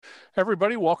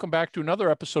Everybody, welcome back to another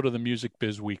episode of the Music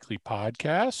Biz Weekly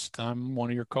podcast. I'm one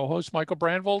of your co-hosts, Michael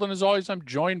Brandvold, and as always, I'm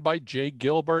joined by Jay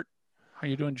Gilbert. How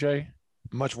you doing, Jay?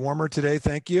 Much warmer today,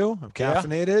 thank you. I'm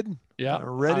caffeinated,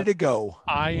 ready to go.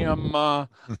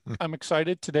 I'm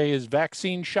excited. Today is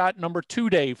vaccine shot number 2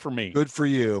 day for me. Good for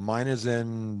you. Mine is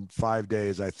in 5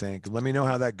 days, I think. Let me know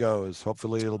how that goes.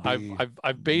 Hopefully, it'll be.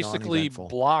 I've basically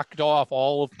blocked off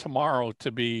all of tomorrow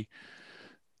to be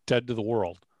dead to the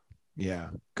world. Yeah,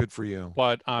 good for you.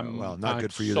 But not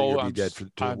good for you that you'll be dead to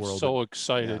the world. I'm so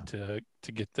excited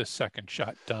to get this second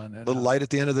shot done. A little light at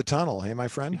the end of the tunnel, hey, my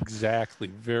friend? Exactly,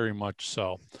 very much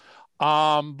so.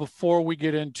 Before we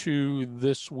get into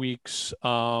this week's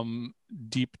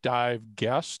deep dive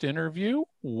guest interview,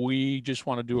 we just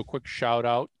want to do a quick shout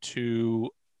out to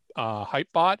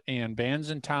Hypebot and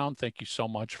Bands in Town. Thank you so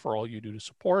much for all you do to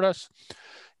support us.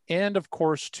 And of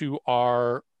course, to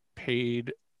our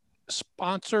paid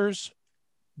sponsors,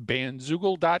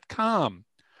 bandzoogle.com,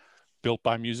 built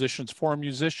by musicians for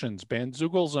musicians.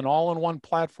 Bandzoogle's an all-in-one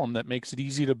platform that makes it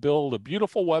easy to build a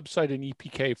beautiful website and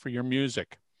EPK for your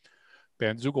music.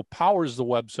 Bandzoogle powers the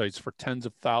websites for tens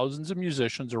of thousands of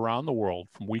musicians around the world,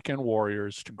 from weekend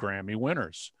warriors to Grammy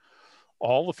winners.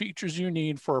 All the features you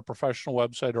need for a professional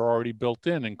website are already built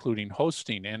in, including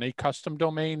hosting and a custom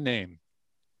domain name,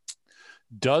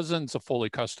 dozens of fully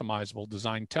customizable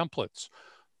design templates,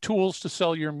 tools to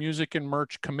sell your music and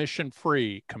merch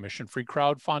commission-free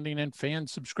crowdfunding and fan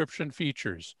subscription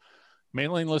features,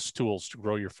 mailing list tools to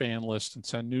grow your fan list and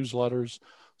send newsletters,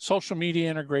 social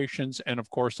media integrations, and of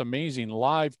course, amazing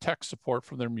live tech support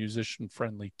from their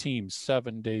musician-friendly team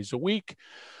 7 days a week.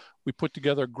 We put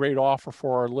together a great offer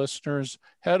for our listeners.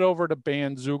 Head over to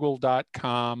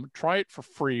bandzoogle.com. Try it for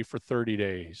free for 30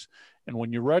 days. And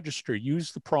when you register,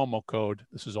 use the promo code,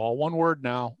 this is all one word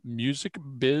now, Music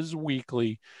Biz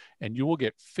Weekly, and you will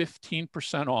get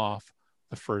 15% off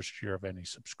the first year of any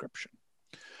subscription.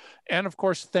 And of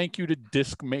course, thank you to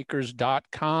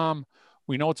discmakers.com.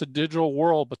 We know it's a digital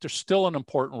world, but there's still an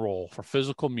important role for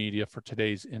physical media for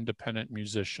today's independent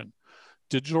musician.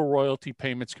 Digital royalty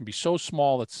payments can be so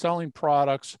small that selling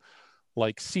products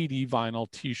like CD,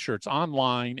 vinyl, t-shirts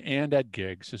online and at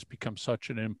gigs has become such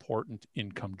an important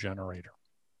income generator.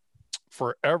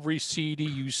 For every CD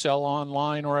you sell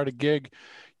online or at a gig,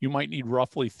 you might need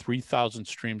roughly 3,000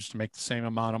 streams to make the same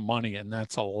amount of money, and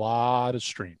that's a lot of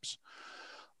streams.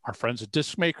 Our friends at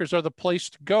Disc Makers are the place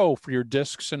to go for your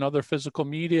discs and other physical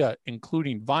media,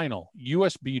 including vinyl,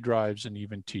 USB drives, and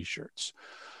even t-shirts.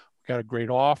 We've got a great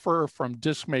offer from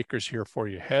Disc Makers here for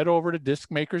you. Head over to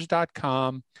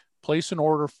discmakers.com, place an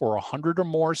order for 100 or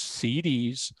more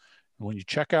CDs, and when you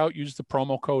check out, use the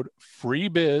promo code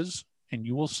FREEBIZ, and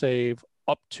you will save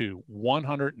up to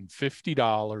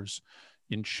 $150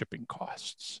 in shipping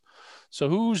costs. So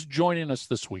who's joining us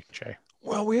this week, Jay?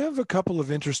 Well, we have a couple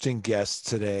of interesting guests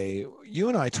today. You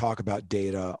and I talk about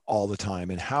data all the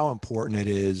time and how important it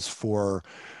is for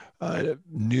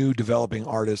new developing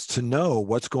artists to know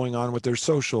what's going on with their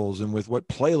socials and with what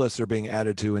playlists are being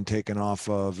added to and taken off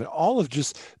of. And all of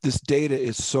just this data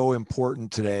is so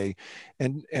important today.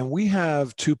 And we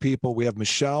have two people. We have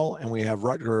Michelle and we have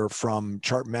Rutger from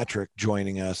Chartmetric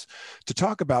joining us to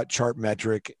talk about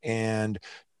Chartmetric and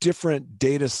different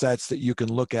data sets that you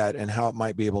can look at and how it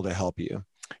might be able to help you.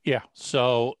 Yeah.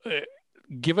 So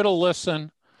give it a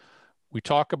listen. We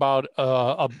talk about,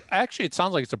 actually, it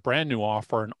sounds like it's a brand new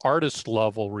offer, an artist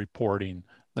level reporting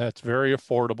that's very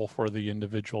affordable for the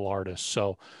individual artist.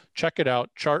 So check it out,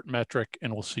 Chartmetric,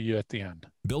 and we'll see you at the end.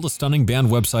 Build a stunning band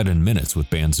website in minutes with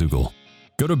Bandzoogle.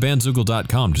 Go to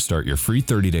bandzoogle.com to start your free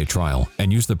 30-day trial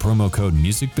and use the promo code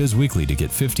MusicBizWeekly to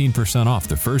get 15% off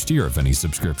the first year of any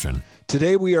subscription.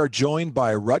 Today we are joined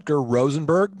by Rutger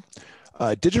Rosenberg,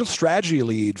 digital strategy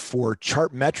lead for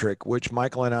Chartmetric, which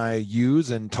Michael and I use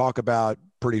and talk about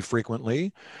pretty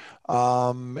frequently.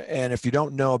 And if you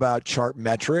don't know about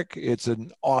Chartmetric, it's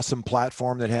an awesome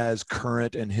platform that has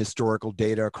current and historical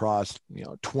data across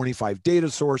 25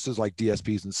 data sources like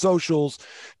DSPs and socials,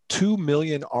 2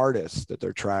 million artists that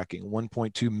they're tracking,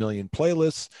 1.2 million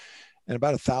playlists, and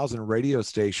about 1,000 radio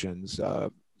stations.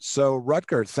 So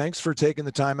Rutger, thanks for taking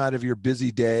the time out of your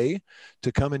busy day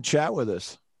to come and chat with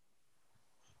us.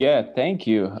 Yeah, thank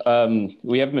you.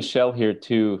 We have Michelle here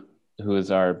too, who is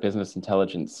our business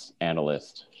intelligence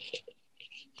analyst.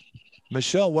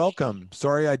 Michelle, welcome.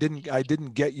 Sorry, I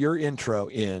didn't get your intro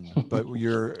in, but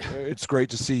it's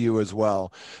great to see you as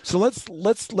well. So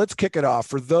let's kick it off.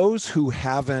 For those who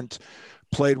haven't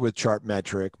played with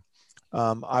Chartmetric,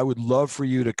 I would love for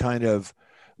you to kind of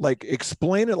like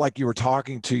explain it like you were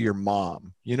talking to your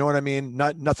mom. You know what I mean?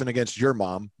 Nothing against your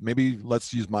mom. Maybe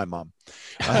let's use my mom.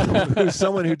 Who's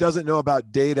someone who doesn't know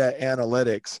about data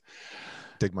analytics.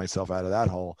 Dig myself out of that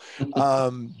hole.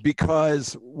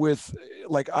 Because with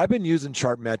like, I've been using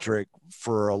Chartmetric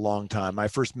for a long time. I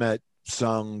first met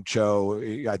Sung Cho,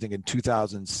 I think in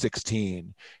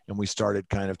 2016, and we started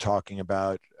kind of talking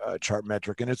about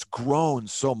Chartmetric, and it's grown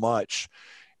so much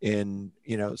in,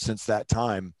 since that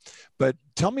time. But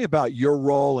tell me about your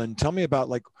role, and tell me about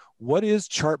like, what is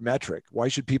Chartmetric? Why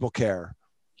should people care?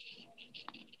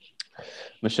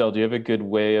 Michelle, do you have a good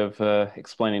way of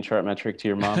explaining Chartmetric to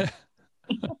your mom?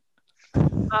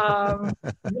 I've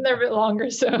been there a bit longer,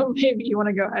 so maybe you want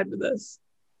to go ahead with this.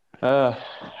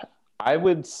 I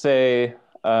would say,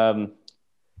 so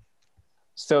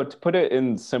to put it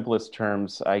in simplest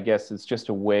terms, I guess it's just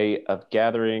a way of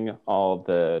gathering all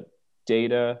the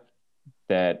data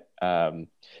that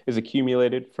is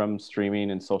accumulated from streaming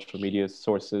and social media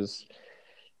sources,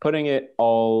 putting it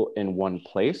all in one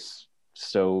place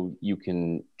so you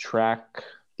can track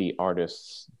the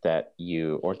artists that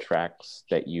or tracks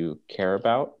that you care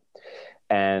about,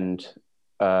 and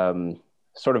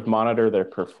sort of monitor their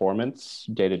performance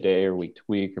day to day or week to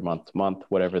week or month to month,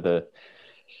 whatever the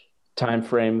time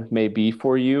frame may be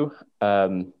for you.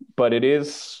 But it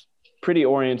is pretty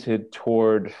oriented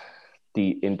toward the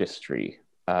industry.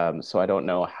 So I don't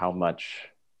know how much,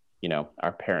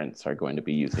 our parents are going to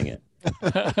be using it.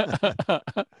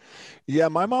 Yeah,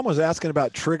 my mom was asking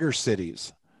about trigger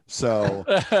cities. So,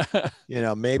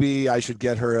 maybe I should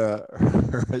get her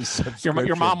a subscription.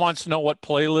 Your mom wants to know what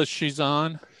playlist she's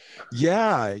on.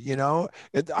 Yeah,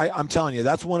 I'm telling you,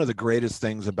 that's one of the greatest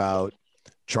things about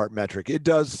Chartmetric. It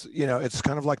does, it's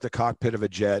kind of like the cockpit of a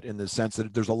jet in the sense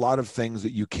that there's a lot of things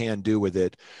that you can do with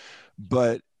it.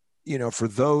 But, for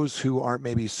those who aren't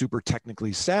maybe super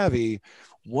technically savvy,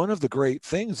 one of the great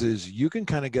things is you can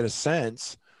kind of get a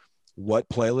sense. What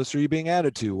playlists are you being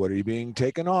added to? What are you being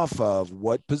taken off of?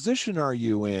 What position are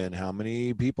you in? How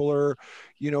many people are,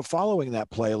 following that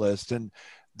playlist? And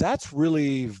that's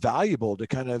really valuable to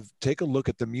kind of take a look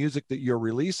at the music that you're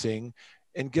releasing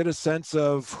and get a sense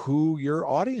of who your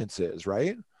audience is,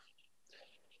 right?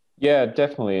 Yeah,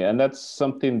 definitely. And that's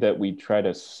something that we try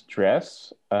to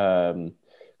stress, because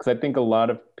I think a lot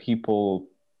of people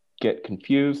get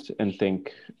confused and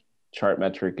think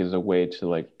Chartmetric is a way to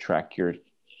like track your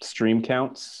stream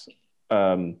counts,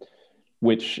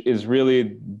 which is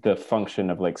really the function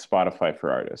of like Spotify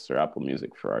for artists or Apple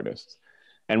Music for artists.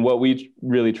 And what we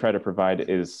really try to provide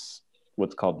is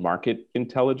what's called market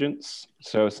intelligence.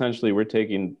 So essentially we're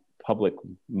taking public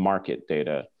market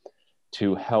data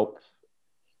to help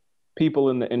people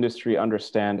in the industry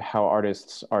understand how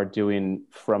artists are doing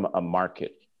from a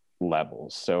market level.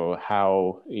 So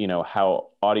how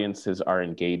audiences are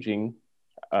engaging,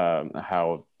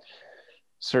 how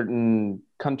certain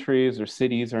countries or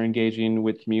cities are engaging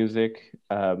with music.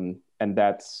 And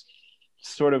that's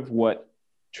sort of what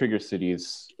Trigger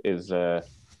Cities is a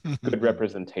good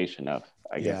representation of,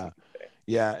 I guess. Yeah.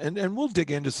 Yeah. And we'll dig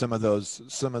into some of the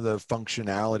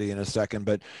functionality in a second,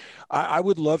 but I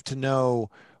would love to know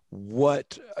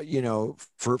what,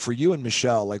 for you and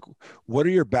Michelle, like what are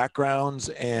your backgrounds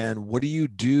and what do you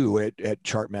do at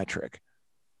Chartmetric?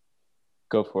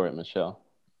 Go for it, Michelle.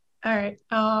 All right.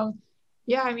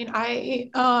 Yeah, I mean, I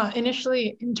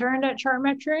initially interned at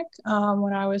Chartmetric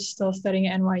when I was still studying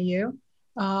at NYU.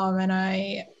 And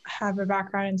I have a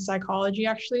background in psychology,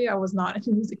 actually. I was not in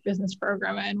the music business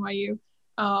program at NYU.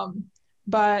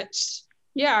 But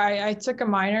yeah, I took a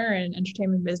minor in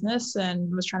entertainment business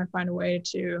and was trying to find a way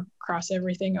to cross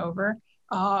everything over.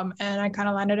 And I kind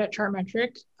of landed at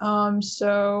Chartmetric.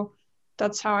 So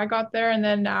that's how I got there. And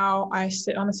then now I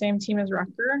sit on the same team as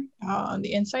Rutger on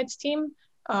the Insights team.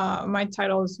 My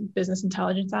title is Business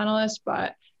Intelligence Analyst,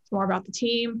 but it's more about the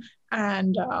team.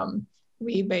 And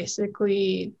we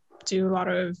basically do a lot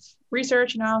of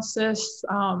research analysis,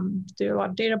 do a lot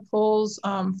of data pulls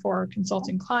for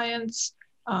consulting clients,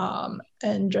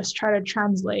 and just try to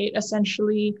translate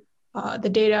essentially the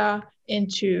data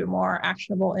into more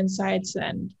actionable insights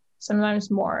and sometimes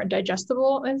more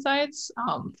digestible insights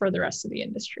for the rest of the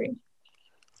industry.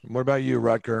 What about you,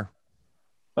 Rutger?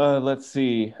 Let's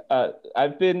see.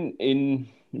 I've been in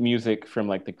music from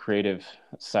like the creative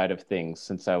side of things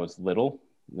since I was little,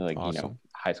 like, Awesome.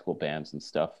 High school bands and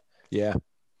stuff. Yeah.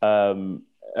 And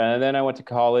then I went to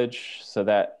college, so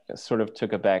that sort of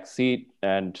took a back seat,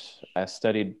 and I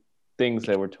studied things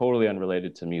that were totally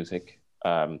unrelated to music,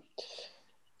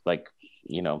 like,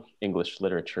 English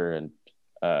literature and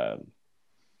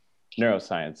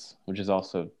neuroscience, which is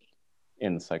also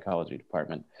in the psychology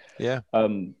department. Yeah.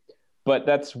 but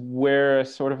that's where I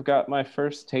sort of got my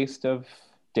first taste of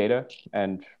data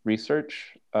and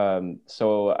research.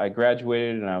 So I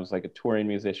graduated and I was like a touring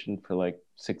musician for like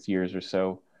 6 years or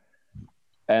so.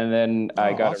 And then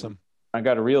Oh, awesome. I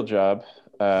got a real job.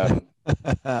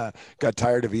 Got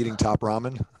tired of eating top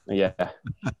ramen? Yeah,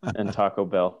 and Taco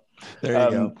Bell. There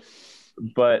you go.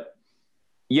 But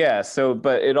yeah,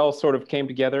 but it all sort of came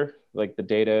together, like the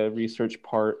data research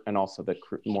part and also the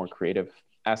more creative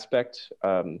aspect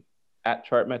at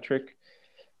Chartmetric.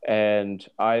 And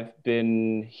I've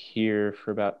been here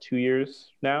for about 2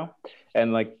 years now.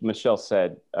 And like Michelle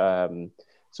said,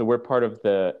 so we're part of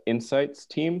the insights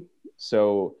team.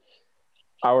 So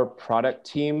our product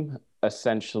team,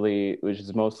 essentially, which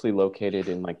is mostly located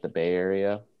in like the Bay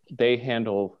Area, they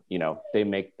handle, they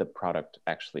make the product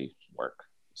actually work.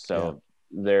 So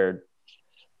they're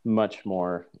much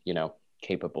more,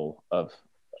 capable of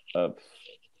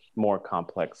more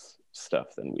complex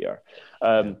stuff than we are.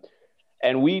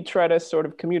 And we try to sort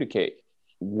of communicate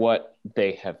what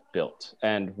they have built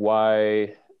and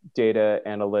why data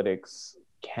analytics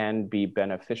can be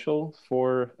beneficial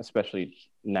for, especially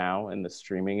now in the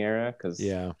streaming era, because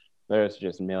there's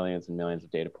just millions and millions of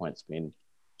data points being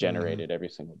generated every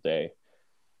single day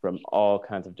from all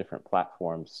kinds of different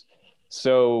platforms.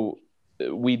 So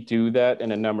we do that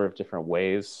in a number of different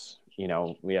ways.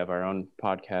 We have our own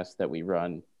podcast that we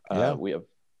run. We have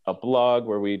a blog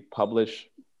where we publish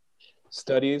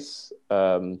studies,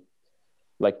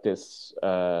 like this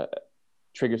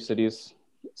Trigger Cities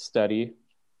study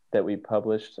that we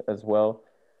published as well.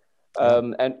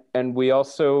 And we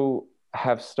also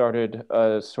have started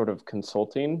a sort of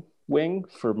consulting wing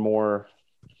for more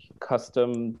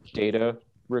custom data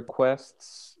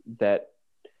requests that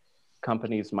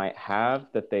companies might have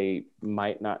that they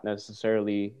might not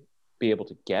necessarily be able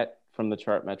to get from the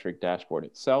Chartmetric dashboard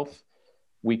itself.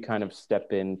 We kind of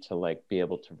step in to like be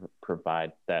able to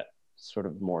provide that sort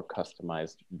of more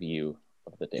customized view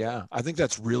of the data. Yeah, I think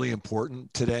that's really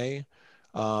important today.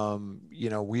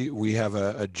 We have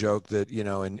a joke that,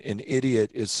 an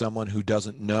idiot is someone who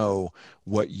doesn't know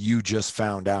what you just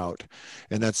found out.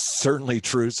 And that's certainly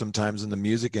true sometimes in the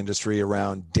music industry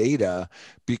around data,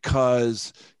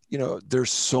 because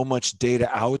there's so much data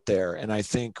out there. And I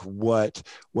think what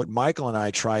Michael and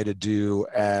I try to do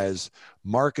as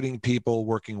marketing people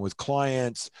working with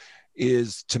clients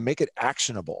is to make it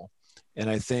actionable. And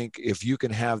I think if you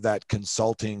can have that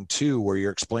consulting too, where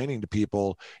you're explaining to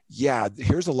people,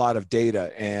 here's a lot of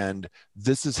data and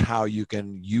this is how you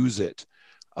can use it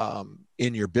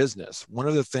in your business. One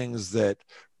of the things that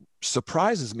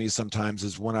surprises me sometimes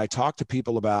is when I talk to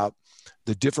people about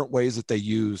the different ways that they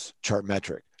use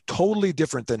Chartmetric. Totally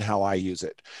different than how I use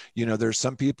it. There's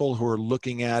some people who are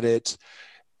looking at it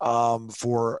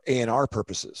for A&R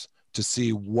purposes to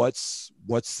see what's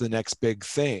the next big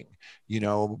thing.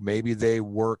 Maybe they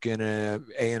work in an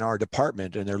A&R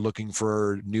department and they're looking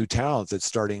for new talent that's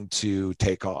starting to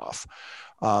take off,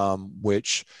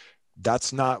 which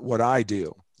that's not what I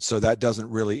do. So that doesn't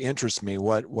really interest me.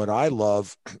 What I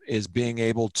love is being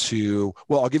able to,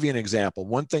 I'll give you an example.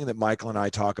 One thing that Michael and I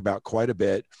talk about quite a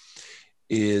bit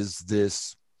is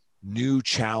this new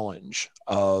challenge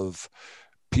of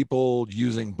people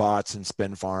using bots and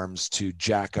spin farms to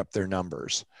jack up their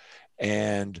numbers.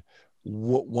 And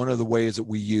one of the ways that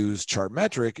we use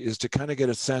Chartmetric is to kind of get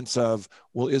a sense of,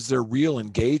 is there real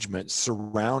engagement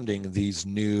surrounding these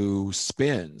new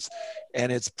spins?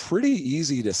 And it's pretty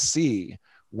easy to see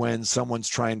when someone's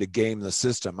trying to game the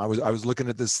system. I was looking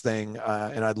at this thing,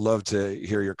 and I'd love to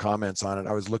hear your comments on it.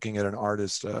 I was looking at an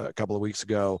artist a couple of weeks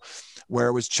ago where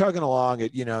it was chugging along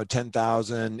at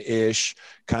 10,000-ish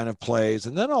kind of plays,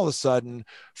 and then all of a sudden,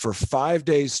 for 5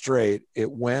 days straight, it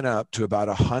went up to about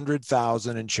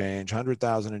 100,000 and change,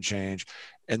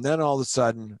 and then all of a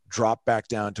sudden dropped back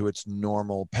down to its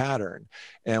normal pattern.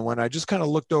 And when I just kind of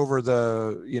looked over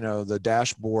the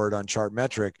dashboard on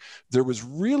Chartmetric, there was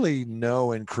really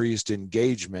no increased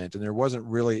engagement, and there wasn't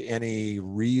really any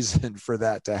reason for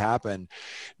that to happen.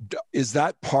 Is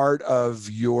that part of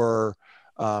your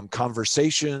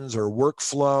conversations or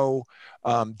workflow?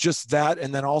 Just that,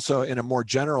 and then also in a more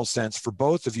general sense for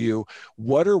both of you,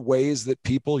 what are ways that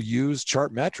people use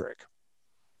Chartmetric?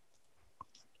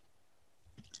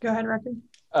 Go ahead, Record.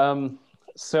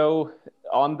 So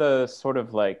on the sort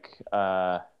of like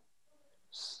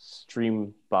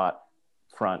stream bot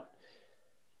front,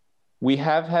 we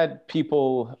have had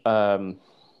people,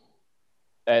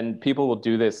 and people will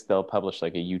do this, they'll publish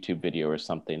like a YouTube video or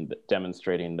something that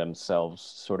demonstrating themselves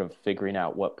sort of figuring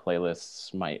out what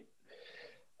playlists might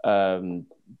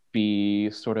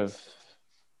be sort of,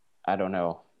 I don't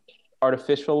know,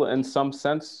 artificial in some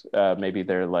sense. Maybe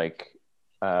they're like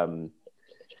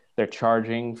they're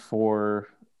charging for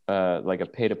like a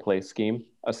pay-to-play scheme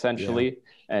essentially,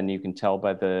 and you can tell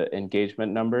by the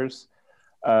engagement numbers.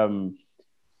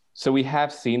 So we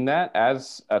have seen that.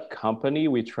 As a company,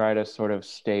 we try to sort of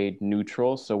stay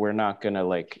neutral. So we're not going to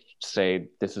like say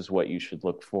this is what you should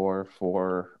look for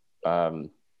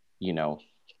you know,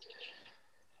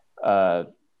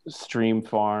 stream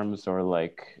farms or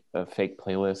like fake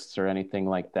playlists or anything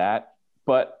like that.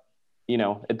 But, you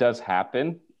know, it does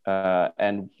happen.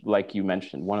 And like you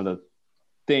mentioned, one of the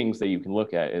things that you can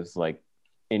look at is like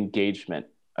engagement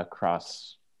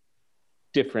across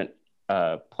different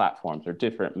platforms or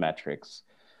different metrics.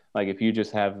 Like if you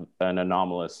just have an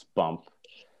anomalous bump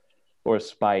or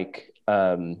spike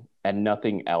and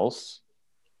nothing else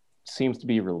seems to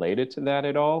be related to that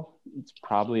at all, it's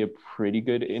probably a pretty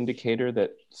good indicator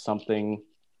that something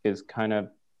is kind of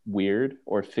weird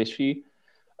or fishy.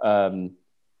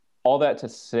 All that to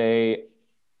say,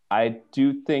 I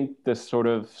do think the sort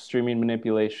of streaming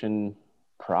manipulation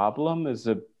problem is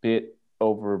a bit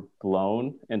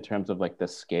overblown in terms of like the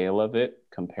scale of it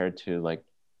compared to like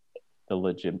the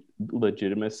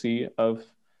legitimacy of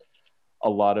a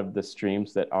lot of the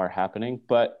streams that are happening,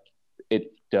 but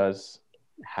it does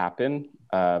happen.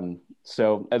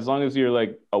 So as long as you're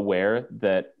like aware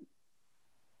that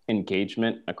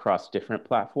engagement across different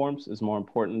platforms is more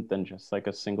important than just like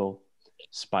a single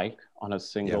spike on a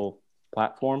single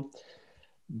platform,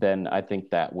 then I think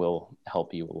that will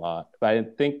help you a lot. But I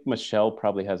think Michelle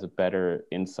probably has a better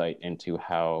insight into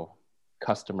how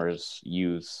customers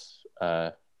use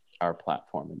our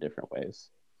platform in different ways.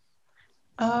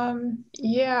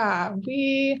 Yeah,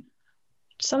 we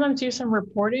sometimes do some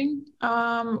reporting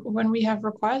when we have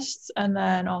requests, and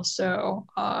then also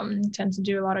tend to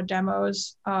do a lot of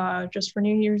demos just for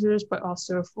new users, but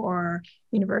also for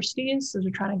universities, as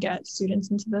we're trying to get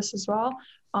students into this as well,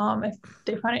 if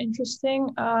they find it interesting.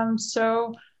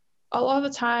 So a lot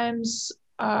of the times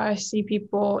I see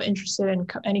people interested in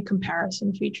any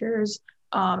comparison features,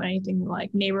 anything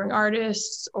like neighboring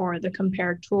artists or the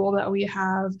compare tool that we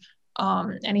have,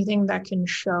 anything that can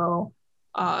show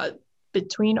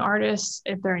between artists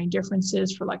if there are any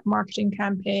differences for like marketing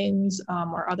campaigns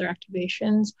or other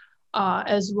activations,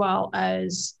 as well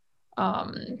as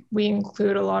we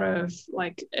include a lot of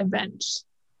like events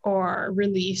or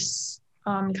release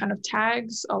kind of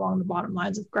tags along the bottom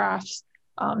lines of graphs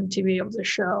to be able to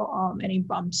show any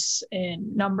bumps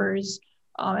in numbers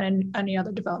and any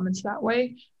other developments that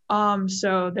way.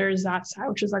 So there's that side,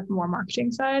 which is like the more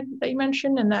marketing side that you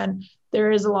mentioned. And then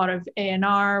there is a lot of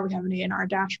A&R. We have an A&R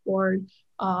dashboard.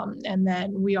 And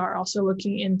then we are also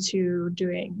looking into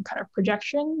doing kind of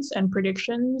projections and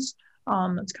predictions.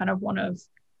 That's kind of one of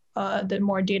the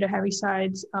more data heavy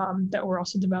sides that we're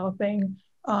also developing.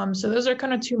 So those are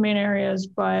kind of two main areas,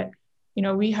 but you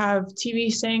know, we have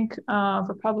TV sync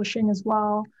for publishing as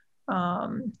well.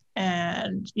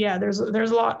 And yeah, there's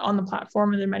a lot on the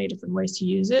platform, and there are many different ways to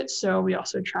use it. So we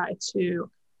also try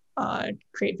to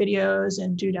create videos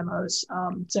and do demos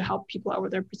to help people out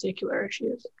with their particular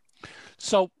issues.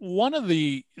 So one of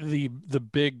the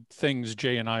big things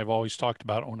Jay and I have always talked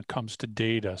about when it comes to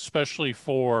data, especially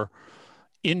for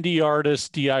indie artists,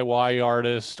 DIY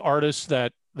artists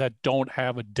that don't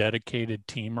have a dedicated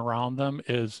team around them,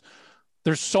 is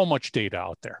there's so much data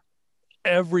out there.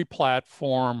 Every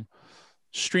platform,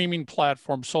 streaming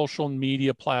platform, social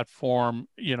media platform,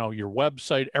 you know, your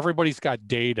website, everybody's got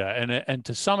data, and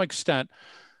to some extent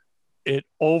it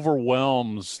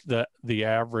overwhelms the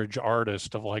average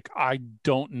artist of like, I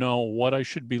don't know what I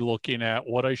should be looking at,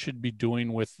 what I should be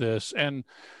doing with this. And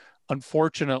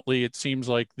unfortunately, it seems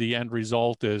like the end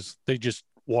result is they just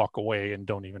walk away and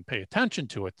don't even pay attention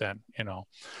to it then, you know.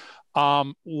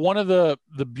 One of the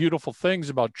beautiful things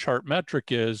about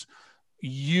Chartmetric is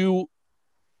you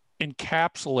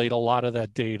encapsulate a lot of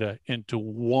that data into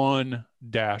one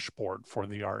dashboard for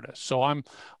the artist. So I'm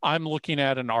looking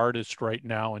at an artist right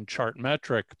now in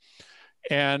Chartmetric,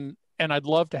 and I'd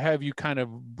love to have you kind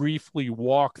of briefly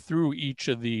walk through each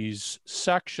of these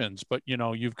sections. But you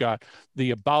know, you've got the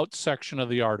about section of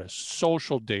the artist,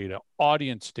 social data,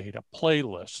 audience data,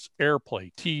 playlists,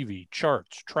 airplay, TV,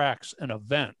 charts, tracks, and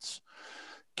events.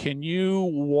 Can you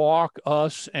walk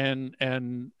us and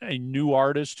a new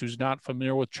artist who's not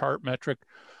familiar with Chartmetric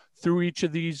through each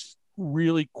of these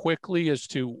really quickly as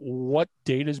to what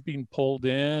data is being pulled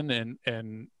in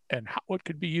and how it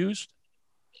could be used?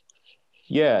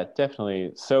 Yeah,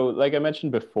 definitely. So like I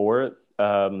mentioned before,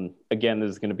 again, this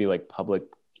is going to be like public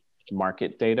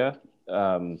market data.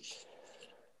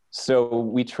 So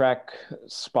we track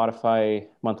Spotify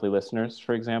monthly listeners,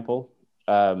 for example.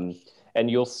 And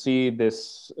you'll see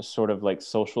this sort of like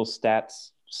social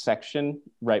stats section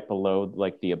right below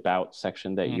like the about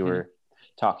section that you were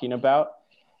talking about.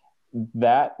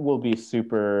 That will be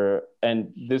super,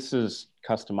 and this is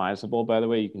customizable, by the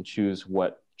way. You can choose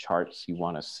what charts you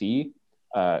want to see,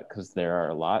 because there are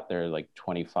a lot. There are like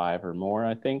 25 or more,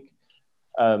 I think.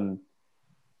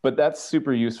 But that's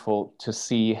super useful to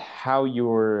see how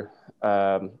you're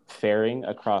faring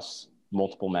across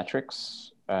multiple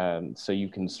metrics. So you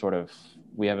can sort of,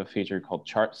 we have a feature called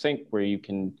Chart Sync where you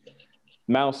can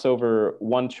mouse over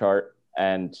one chart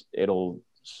and it'll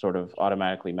sort of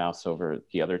automatically mouse over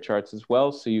the other charts as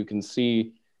well. So you can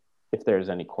see if there's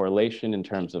any correlation in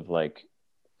terms of like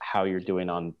how you're doing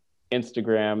on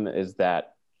Instagram. Is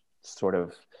that sort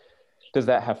of, does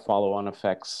that have follow-on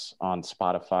effects on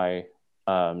Spotify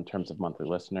in terms of monthly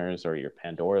listeners or your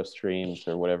Pandora streams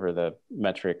or whatever the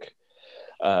metric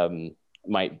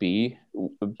might be?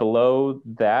 Below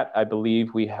that, I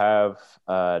believe we have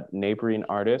neighboring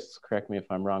artists. Correct me if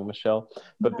I'm wrong, Michelle.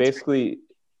 But basically,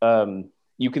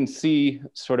 you can see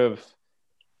sort of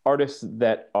artists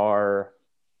that are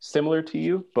similar to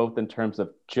you, both in terms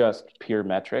of just pure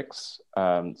metrics.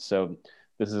 So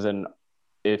this is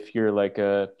if you're like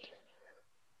a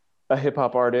hip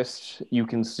hop artist, you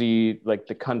can see like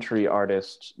the country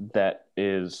artist that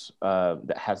is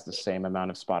that has the same amount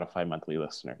of Spotify monthly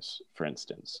listeners, for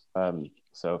instance.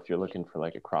 So if you're looking for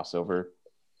like a crossover,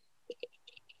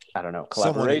 I don't know,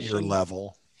 collaboration, someone at your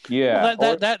level. Yeah,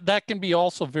 well, that can be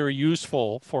also very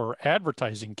useful for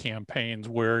advertising campaigns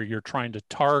where you're trying to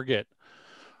target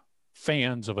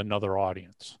fans of another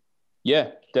audience. Yeah,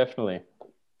 definitely,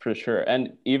 for sure.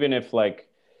 And even if like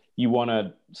you want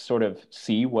to sort of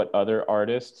see what other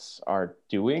artists are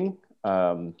doing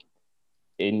in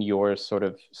your sort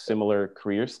of similar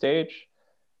career stage,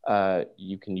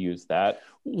 you can use that.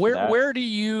 How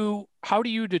do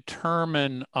you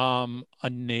determine a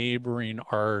neighboring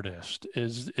artist?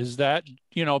 Is that,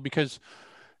 because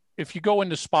if you go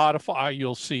into Spotify,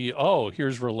 you'll see, oh,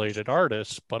 here's related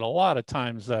artists, but a lot of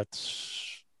times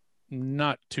that's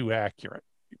not too accurate.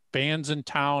 Bands in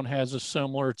Town has a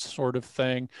similar sort of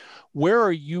thing. How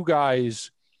are you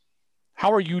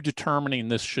determining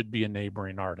this should be a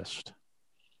neighboring artist?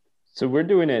 So we're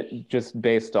doing it just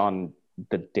based on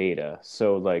the data.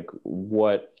 So like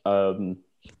what artists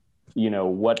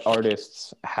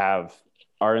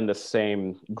are in the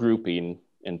same grouping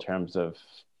in terms of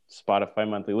Spotify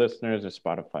monthly listeners or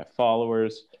Spotify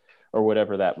followers or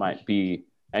whatever that might be.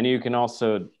 And you can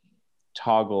also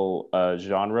toggle a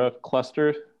genre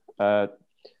cluster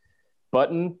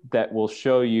button that will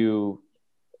show you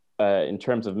in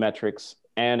terms of metrics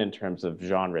and in terms of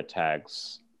genre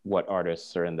tags what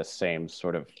artists are in the same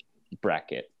sort of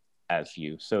bracket as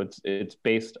you. So it's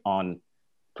based on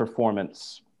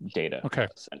performance data. Okay,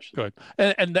 essentially. good.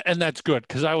 And that's good,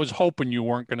 because I was hoping you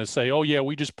weren't going to say, oh yeah,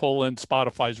 we just pull in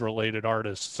Spotify's related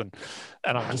artists, and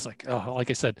I'm just like, oh,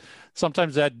 like I said,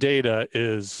 sometimes that data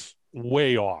is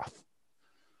way off.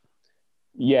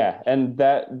 Yeah, and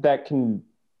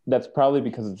that's probably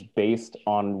because it's based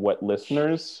on what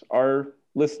listeners are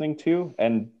listening to,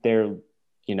 and they're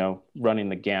running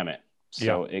the gamut.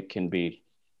 So It can be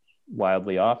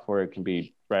wildly off, or it can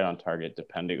be right on target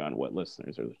depending on what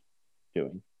listeners are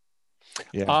doing.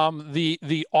 Yeah.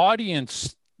 The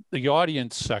audience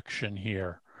section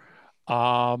here,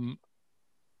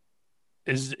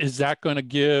 is that going to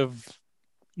give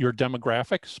your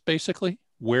demographics, basically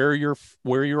where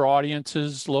your audience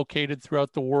is located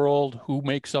throughout the world, who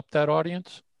makes up that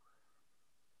audience?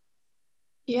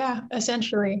 Yeah,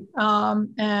 essentially.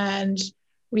 And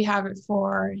we have it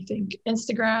for, I think,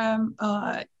 Instagram,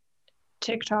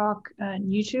 TikTok,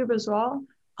 and YouTube as well.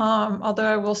 Although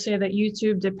I will say that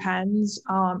YouTube depends.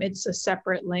 It's a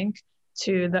separate link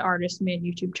to the artist made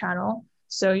YouTube channel.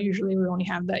 So usually we only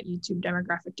have that YouTube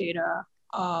demographic data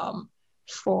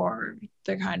for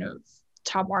the kind of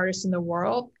top artists in the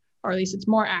world, or at least it's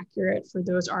more accurate for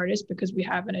those artists because we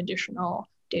have an additional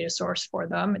data source for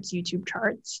them. It's YouTube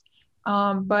charts.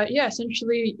 But yeah,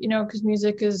 essentially, because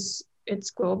music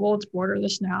it's global, it's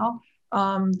borderless now.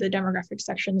 The demographic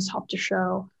sections help to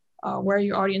show where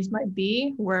your audience might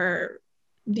be, where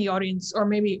the audience, or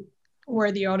maybe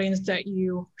where the audience that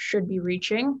you should be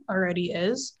reaching already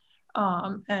is,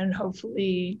 and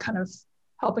hopefully kind of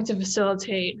helping to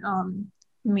facilitate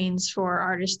means for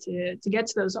artists to get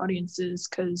to those audiences,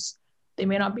 because they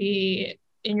may not be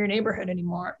in your neighborhood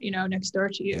anymore, next door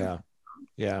to you.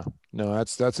 Yeah. No,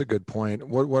 that's a good point.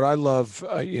 What I love,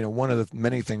 one of the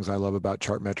many things I love about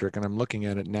Chartmetric, and I'm looking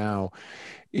at it now,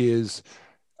 is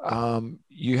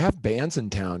You have bands in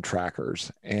town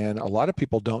trackers, and a lot of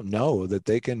people don't know that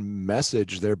they can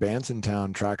message their bands in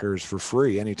town trackers for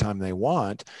free anytime they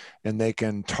want, and they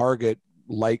can target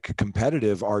like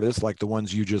competitive artists like the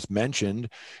ones you just mentioned,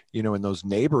 and those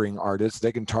neighboring artists,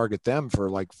 they can target them for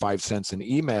like 5 cents an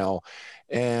email.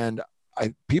 And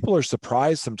people are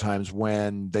surprised sometimes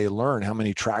when they learn how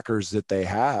many trackers that they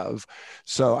have.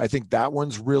 So I think that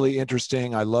one's really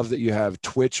interesting. I love that you have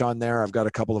Twitch on there. I've got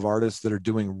a couple of artists that are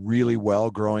doing really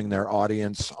well growing their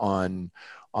audience on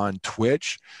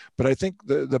Twitch. But I think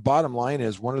the bottom line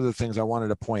is, one of the things I wanted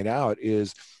to point out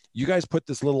is, you guys put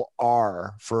this little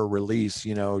R for a release,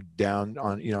 down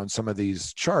on, on some of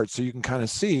these charts. So you can kind of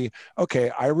see, okay,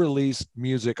 I released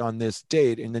music on this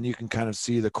date, and then you can kind of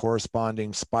see the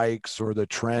corresponding spikes or the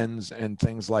trends and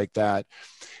things like that.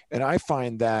 And I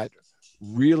find that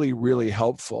really, really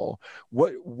helpful.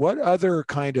 What other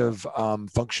kind of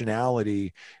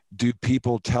functionality do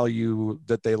people tell you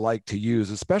that they like to use,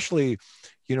 especially,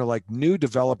 like new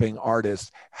developing artists?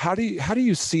 How do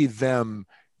you see them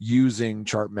using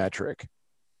Chartmetric?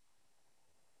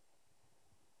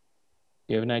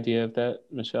 You have an idea of that,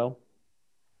 Michelle?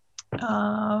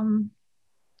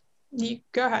 You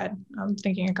go ahead. I'm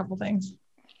thinking a couple things.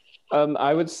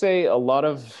 I would say a lot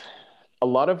of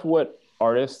what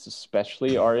artists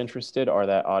especially are interested are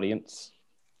that audience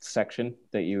section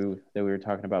that we were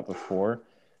talking about before.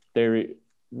 They're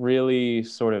really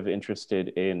sort of interested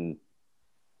in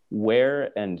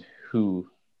where and who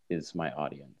is my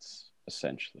audience,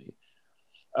 essentially.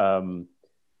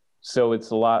 So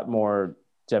it's a lot more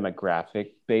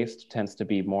demographic based, tends to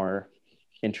be more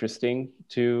interesting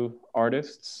to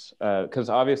artists, because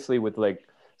obviously with like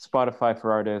Spotify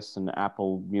for artists and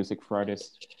Apple Music for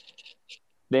artists,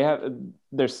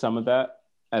 there's some of that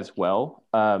as well.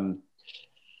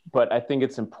 But I think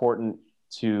it's important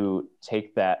to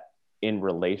take that in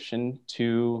relation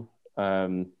to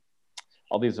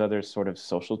all these other sort of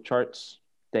social charts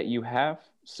that you have.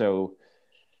 So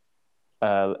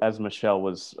as Michelle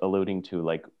was alluding to,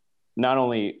 like, not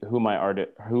only who my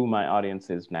audience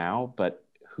is now, but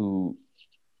who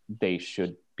they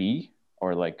should be,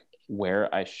 or like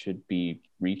where I should be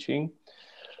reaching.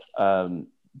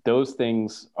 Those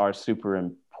things are super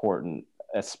important,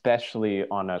 especially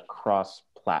on a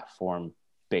cross-platform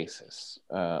basis.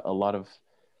 A lot of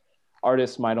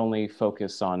artists might only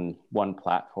focus on one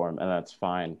platform, and that's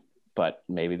fine, but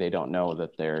maybe they don't know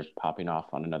that they're popping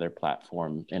off on another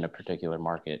platform in a particular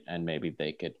market, and maybe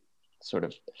they could sort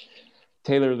of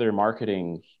tailor their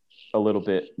marketing a little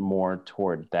bit more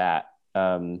toward that.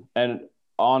 And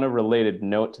on a related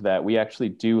note to that, we actually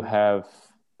do have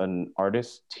an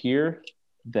artist tier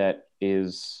that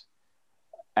is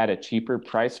at a cheaper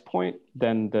price point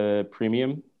than the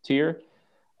premium tier.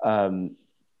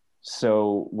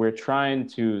 So we're trying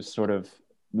to sort of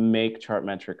make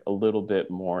Chartmetric a little bit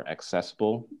more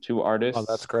accessible to artists. Oh,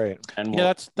 that's great. And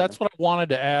yeah, that's what I wanted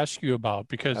to ask you about,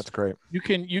 because that's great. You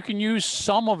can use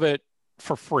some of it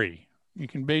for free. You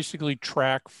can basically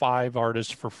track 5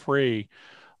 artists for free.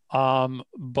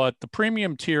 But the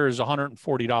premium tier is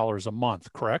 $140 a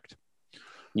month, correct?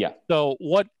 Yeah. So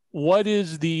what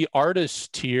is the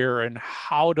artist tier, and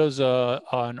how does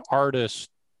an artist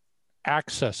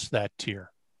access that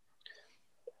tier?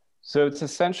 So it's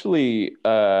essentially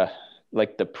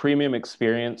like the premium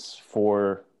experience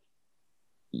for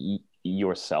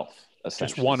yourself,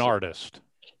 essentially. Just one artist.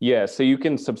 Yeah, so you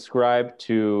can subscribe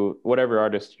to whatever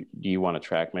artist you want to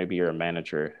track. Maybe you're a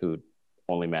manager who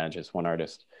only manages one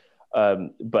artist.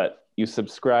 But you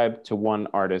subscribe to one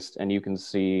artist and you can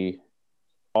see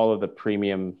all of the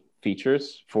premium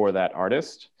features for that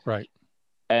artist. Right.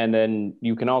 And then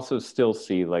you can also still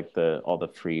see like all the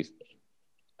free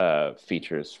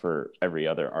features for every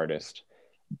other artist.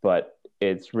 But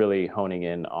it's really honing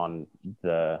in on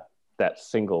that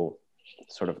single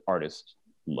sort of artist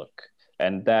look.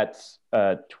 And that's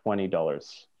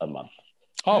 $20 a month.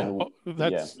 Oh,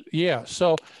 that's yeah.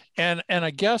 So, and I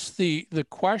guess the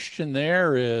question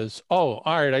there is, all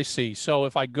right, I see. So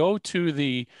if I go to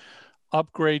the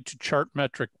upgrade to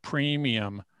Chartmetric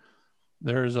Premium,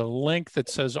 there's a link that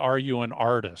says, "Are you an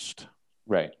artist?"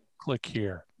 Right. Click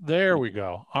here. There we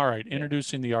go. All right,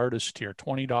 introducing the artist tier,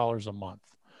 $20 a month.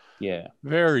 Yeah.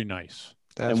 Very nice.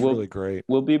 That's really great.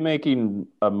 We'll be making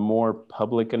a more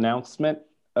public announcement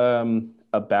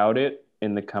about it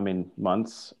in the coming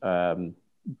months.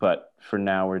 But for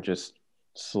now, we're just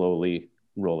slowly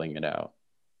rolling it out.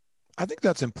 I think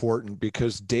that's important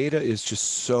because data is just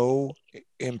so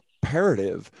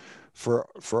imperative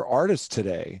for artists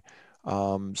today.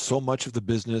 So much of the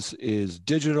business is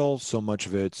digital, so much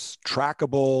of it's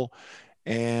trackable.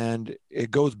 And it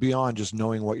goes beyond just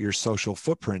knowing what your social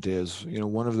footprint is. You know,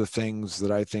 one of the things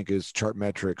that I think is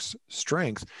Chartmetric's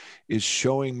strength is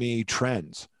showing me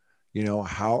trends. You know,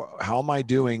 how am I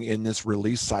doing in this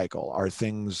release cycle? Are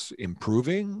things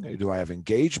improving? Do I have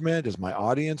engagement? Is my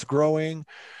audience growing?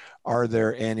 Are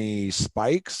there any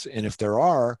spikes? And if there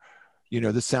are, you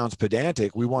know, this sounds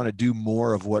pedantic. We want to do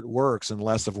more of what works and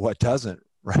less of what doesn't,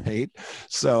 right?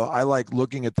 So I like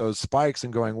looking at those spikes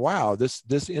and going, wow, this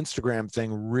Instagram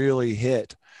thing really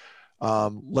hit.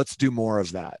 Let's do more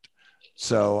of that.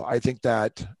 So I think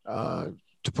that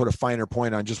to put a finer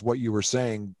point on just what you were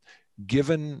saying,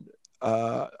 given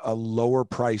a lower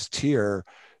price tier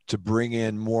to bring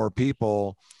in more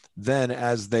people, then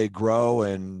as they grow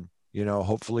and, you know,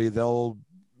 hopefully they'll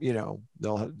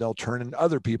turn in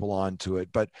other people onto it.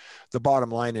 But the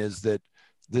bottom line is that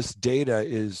this data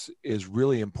is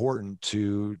really important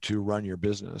to run your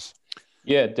business.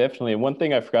 Yeah, definitely. One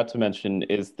thing I forgot to mention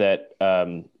is that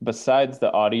besides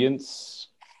the audience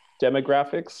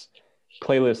demographics,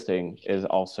 playlisting is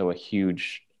also a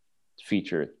huge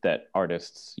feature that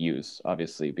artists use,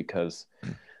 obviously, because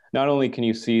not only can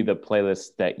you see the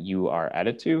playlist that you are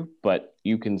added to, but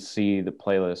you can see the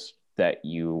playlist that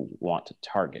you want to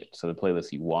target. So the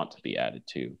playlist you want to be added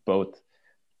to, both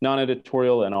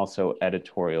non-editorial and also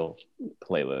editorial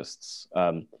playlists.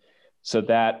 So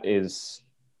that is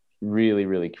really,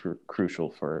 really crucial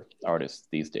for artists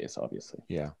these days, obviously.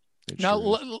 Yeah. Now,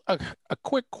 sure a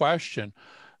quick question.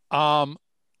 Can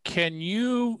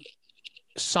you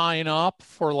sign up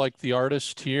for like the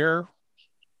artist tier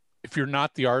if you're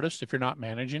not the artist, if you're not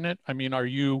managing it? I mean, are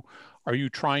you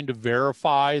trying to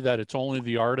verify that it's only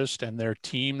the artist and their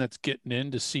team that's getting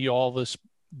in to see all this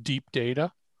deep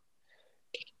data?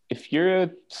 If you're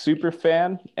a super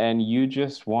fan and you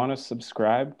just want to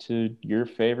subscribe to your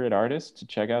favorite artist to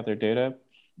check out their data,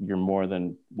 you're more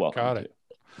than welcome. Got it.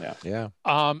 Yeah.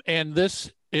 Yeah. And this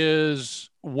is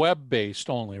web-based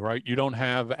only, right? You don't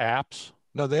have apps?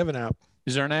 No, they have an app.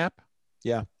 Is there an app?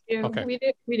 Yeah. Okay.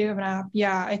 We do have an app.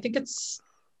 Yeah, I think it's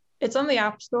on the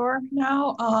App Store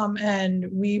now, and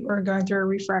we are going through a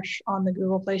refresh on the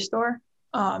Google Play Store,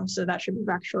 so that should be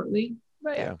back shortly.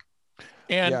 But yeah.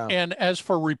 And as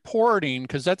for reporting,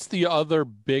 because that's the other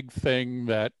big thing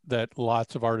that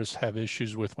lots of artists have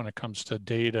issues with when it comes to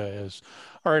data is,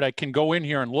 all right, I can go in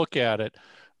here and look at it,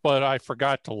 but I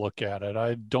forgot to look at it.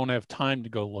 I don't have time to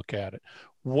go look at it.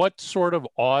 What sort of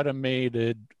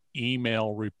automated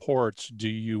email reports do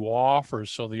you offer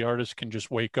so the artist can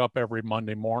just wake up every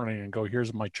Monday morning and go,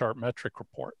 here's my Chartmetric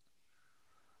report?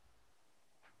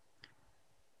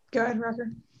 Go ahead,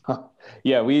 Rucker.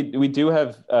 Yeah, we do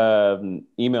have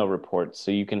email reports,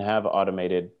 so you can have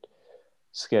automated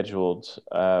scheduled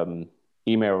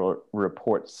email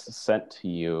reports sent to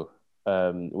you.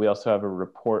 We also have a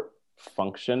report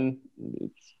function.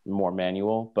 It's more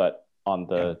manual, but on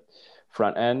the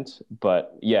front end.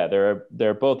 But yeah, there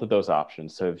are both of those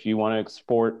options. So if you want to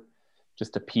export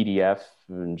just a PDF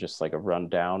and just like a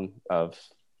rundown of,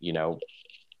 you know,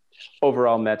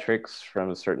 overall metrics from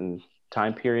a certain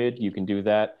time period, you can do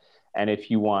that. And if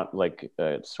you want like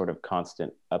a sort of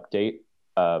constant update,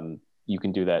 you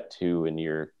can do that too in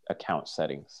your account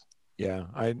settings. Yeah,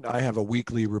 I have a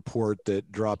weekly report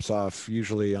that drops off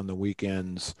usually on the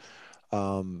weekends,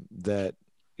 that,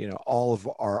 you know, all of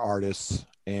our artists,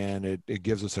 and it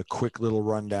gives us a quick little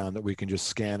rundown that we can just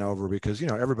scan over because, you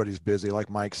know, everybody's busy. Like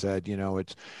Mike said, you know,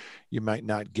 you might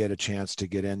not get a chance to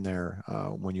get in there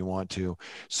when you want to.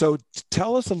 So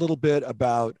tell us a little bit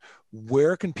about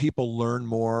where can people learn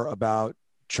more about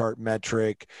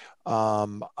Chartmetric.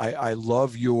 I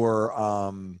love your,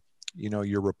 you know,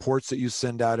 your reports that you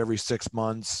send out every 6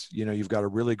 months. You know, you've got a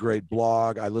really great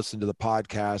blog. I listen to the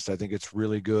podcast. I think it's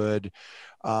really good.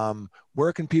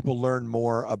 Where can people learn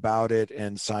more about it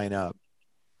and sign up?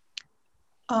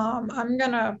 I'm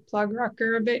gonna plug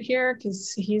Rucker a bit here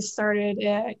because he started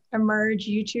a Emerge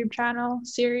YouTube channel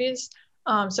series.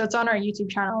 So it's on our YouTube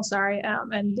channel, sorry.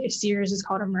 And the series is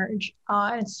called Emerge.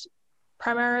 It's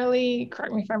primarily,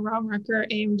 correct me if I'm wrong, Rucker,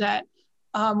 aimed at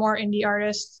more indie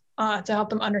artists to help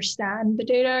them understand the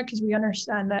data, because we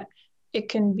understand that it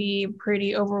can be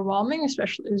pretty overwhelming,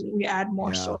 especially as we add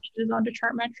more sources onto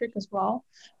Chartmetric as well.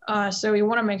 So we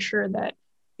want to make sure that,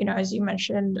 you know, as you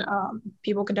mentioned,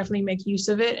 people can definitely make use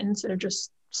of it instead of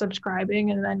just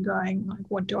subscribing and then going like,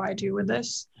 what do I do with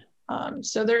this?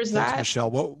 So there's Thanks, that.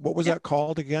 Michelle. What was that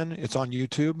called again? It's on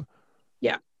YouTube?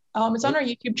 Yeah. It's on our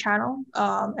YouTube channel.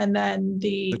 And then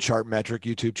the Chartmetric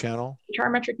YouTube channel?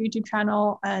 Chartmetric YouTube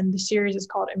channel, and the series is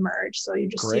called Emerge. So you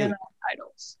just see it on the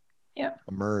titles. Yeah.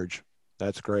 Emerge.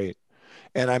 That's great.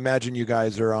 And I imagine you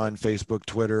guys are on Facebook,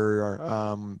 Twitter,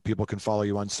 or people can follow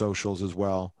you on socials as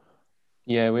well.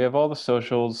 Yeah, we have all the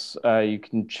socials. You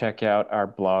can check out our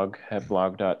blog at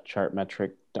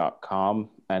blog.chartmetric.com,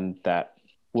 and that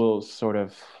will sort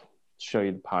of show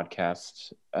you the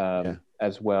podcast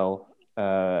as well.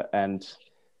 And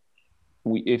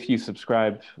if you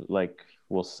subscribe,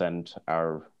 we'll send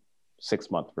our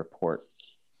 6-month report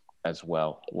as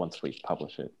well once we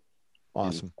publish it.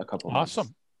 Awesome. A couple of months.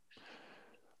 Awesome.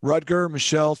 Rutger,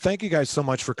 Michelle, thank you guys so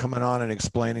much for coming on and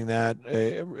explaining that.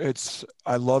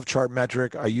 I love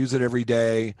Chartmetric. I use it every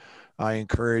day. I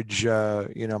encourage,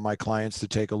 my clients to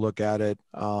take a look at it.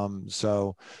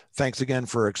 So thanks again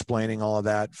for explaining all of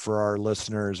that for our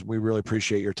listeners. We really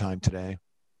appreciate your time today.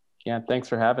 Yeah. Thanks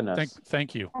for having us.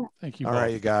 Thank you. Thank you. All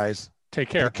right, you guys. Take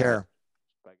care. Take care.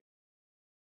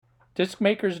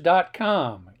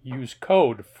 Discmakers.com. Use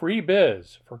code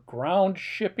FREEBIZ for ground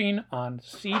shipping on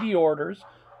CD orders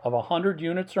of 100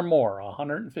 units or more,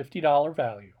 $150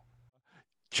 value.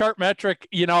 Chartmetric,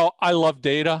 I love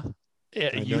data.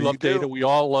 You love data. We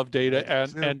all love data.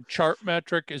 And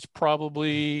Chartmetric is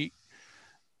probably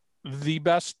the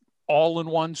best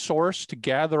all-in-one source to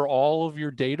gather all of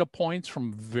your data points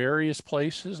from various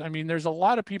places. I mean, there's a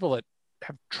lot of people that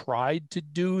have tried to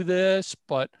do this,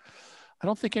 but I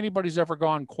don't think anybody's ever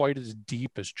gone quite as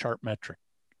deep as Chartmetric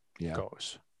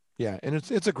goes. Yeah, and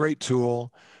it's a great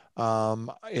tool.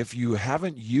 If you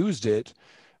haven't used it,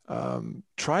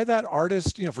 try that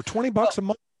artist, for $20 a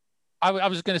month. I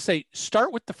was going to say,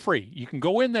 start with the free. You can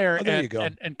go in there,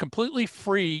 and completely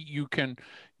free. You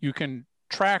can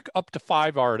track up to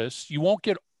 5 artists. You won't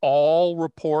get all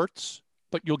reports,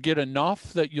 but you'll get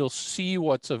enough that you'll see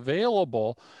what's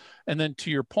available. And then to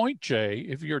your point, Jay,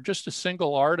 if you're just a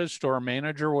single artist or a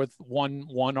manager with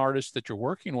one artist that you're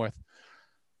working with,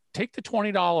 take the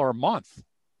 $20 a month.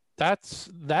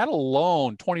 That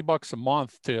alone, $20 a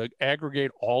month to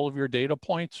aggregate all of your data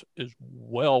points is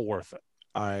well worth it.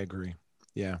 I agree.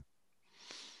 Yeah.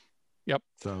 Yep.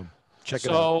 So check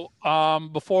it out. So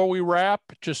before we wrap,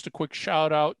 just a quick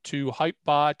shout out to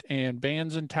Hypebot and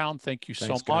Bands in Town. Thank you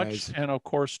so much. Guys. And of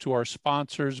course to our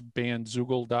sponsors,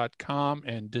 bandzoogle.com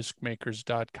and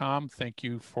discmakers.com. Thank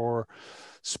you for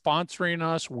sponsoring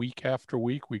us week after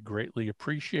week. We greatly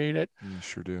appreciate it. You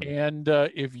sure do. And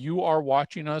if you are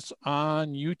watching us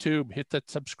on YouTube, hit that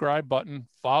subscribe button.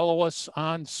 Follow us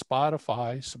on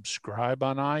Spotify. Subscribe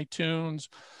on iTunes.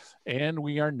 And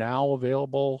we are now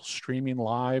available streaming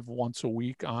live once a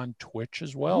week on Twitch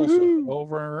as well. Woo-hoo. So go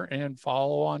over and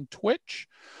follow on Twitch.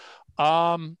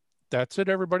 That's it,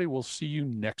 everybody. We'll see you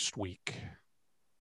next week.